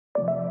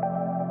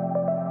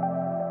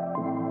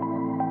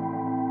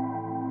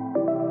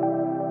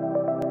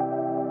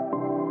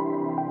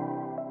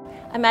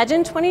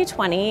Imagine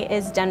 2020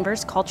 is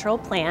Denver's cultural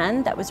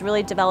plan that was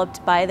really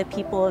developed by the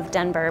people of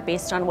Denver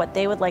based on what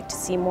they would like to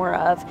see more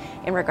of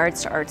in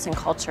regards to arts and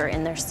culture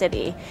in their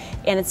city.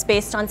 And it's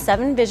based on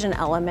 7 vision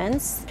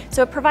elements.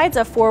 So it provides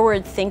a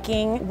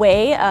forward-thinking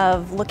way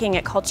of looking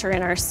at culture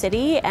in our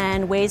city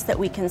and ways that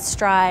we can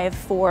strive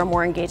for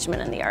more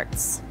engagement in the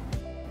arts.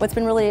 What's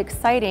been really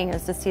exciting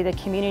is to see the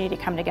community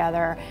come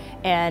together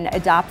and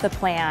adopt the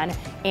plan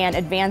and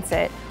advance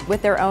it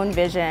with their own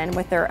vision,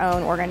 with their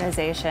own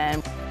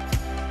organization.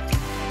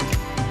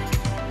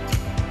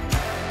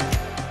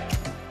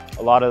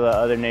 A lot of the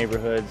other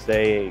neighborhoods,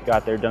 they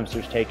got their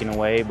dumpsters taken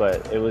away,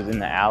 but it was in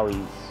the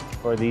alleys.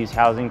 For these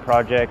housing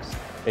projects,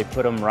 they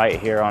put them right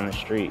here on the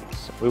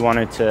streets. We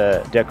wanted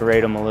to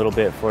decorate them a little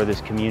bit for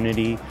this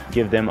community,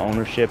 give them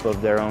ownership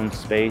of their own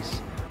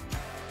space.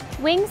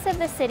 Wings of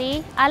the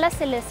City, Alas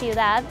de la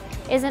Ciudad,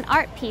 is an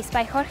art piece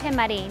by Jorge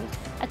Marin,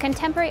 a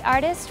contemporary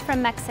artist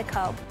from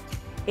Mexico.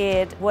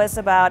 It was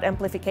about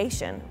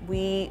amplification.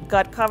 We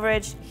got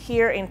coverage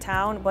here in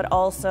town, but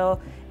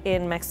also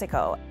in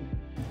Mexico.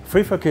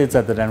 Free for Kids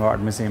at the Denver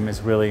Art Museum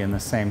is really in the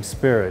same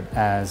spirit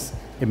as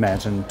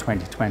Imagine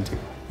 2020.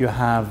 You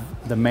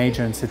have the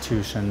major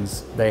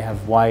institutions, they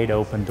have wide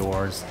open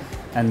doors,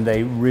 and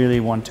they really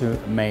want to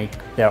make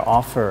their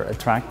offer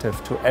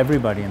attractive to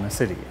everybody in the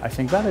city. I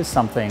think that is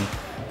something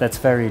that's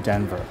very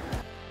Denver.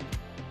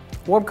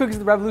 Warm Cookies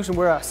of the Revolution,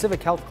 we're a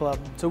civic health club,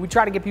 so we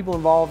try to get people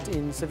involved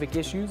in civic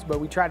issues, but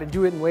we try to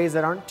do it in ways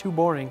that aren't too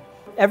boring.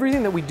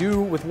 Everything that we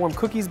do with Warm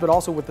Cookies, but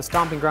also with the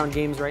Stomping Ground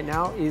Games right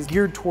now, is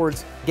geared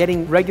towards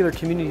getting regular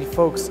community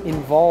folks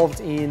involved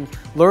in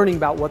learning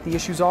about what the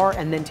issues are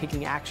and then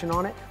taking action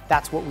on it.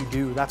 That's what we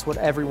do. That's what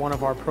every one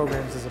of our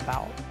programs is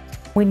about.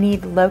 We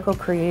need local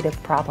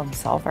creative problem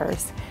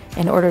solvers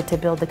in order to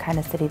build the kind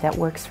of city that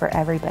works for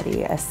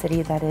everybody, a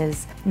city that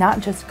is not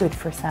just good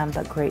for some,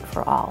 but great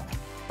for all.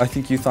 I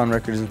think Youth on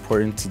Record is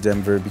important to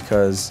Denver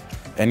because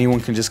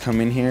anyone can just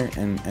come in here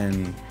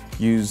and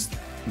use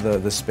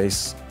the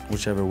space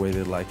whichever way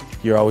they like.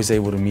 You're always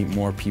able to meet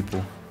more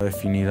people.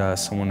 If you need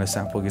someone to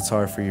sample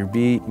guitar for your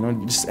beat,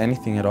 just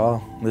anything at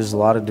all. There's a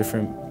lot of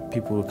different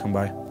people who come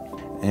by.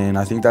 And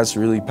I think that's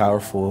really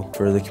powerful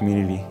for the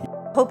community.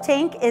 Hope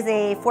Tank is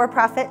a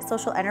for-profit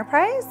social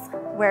enterprise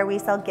where we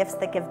sell gifts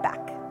that give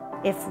back.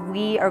 If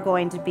we are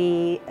going to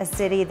be a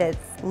city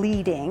that's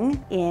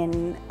leading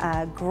in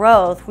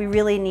growth, we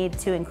really need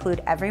to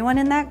include everyone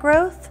in that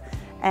growth,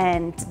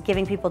 and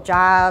giving people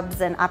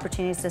jobs and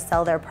opportunities to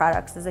sell their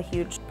products is a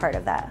huge part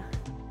of that.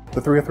 The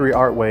 303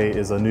 Artway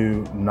is a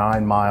new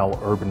 9-mile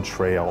urban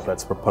trail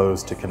that's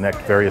proposed to connect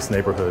various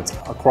neighborhoods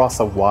across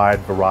a wide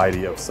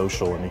variety of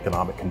social and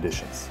economic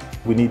conditions.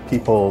 We need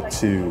people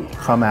to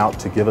come out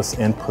to give us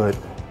input,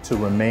 to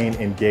remain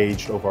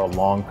engaged over a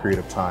long period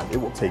of time. It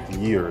will take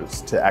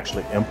years to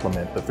actually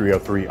implement the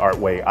 303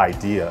 Artway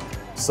idea.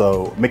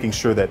 So making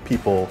sure that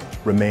people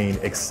remain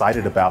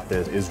excited about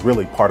this is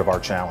really part of our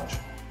challenge.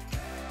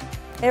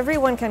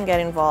 Everyone can get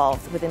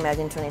involved with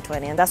Imagine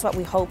 2020, and that's what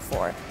we hope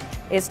for.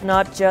 It's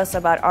not just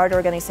about art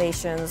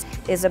organizations,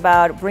 it's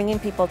about bringing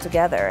people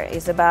together,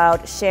 it's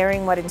about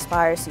sharing what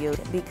inspires you,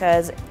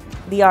 because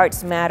the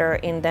arts matter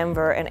in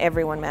Denver and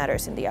everyone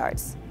matters in the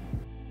arts.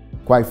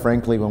 Quite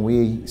frankly, when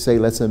we say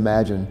let's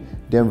imagine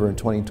Denver in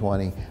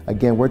 2020,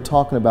 again, we're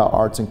talking about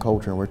arts and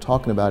culture, and we're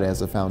talking about it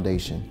as a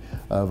foundation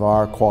of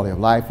our quality of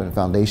life and a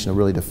foundation of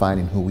really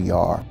defining who we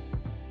are.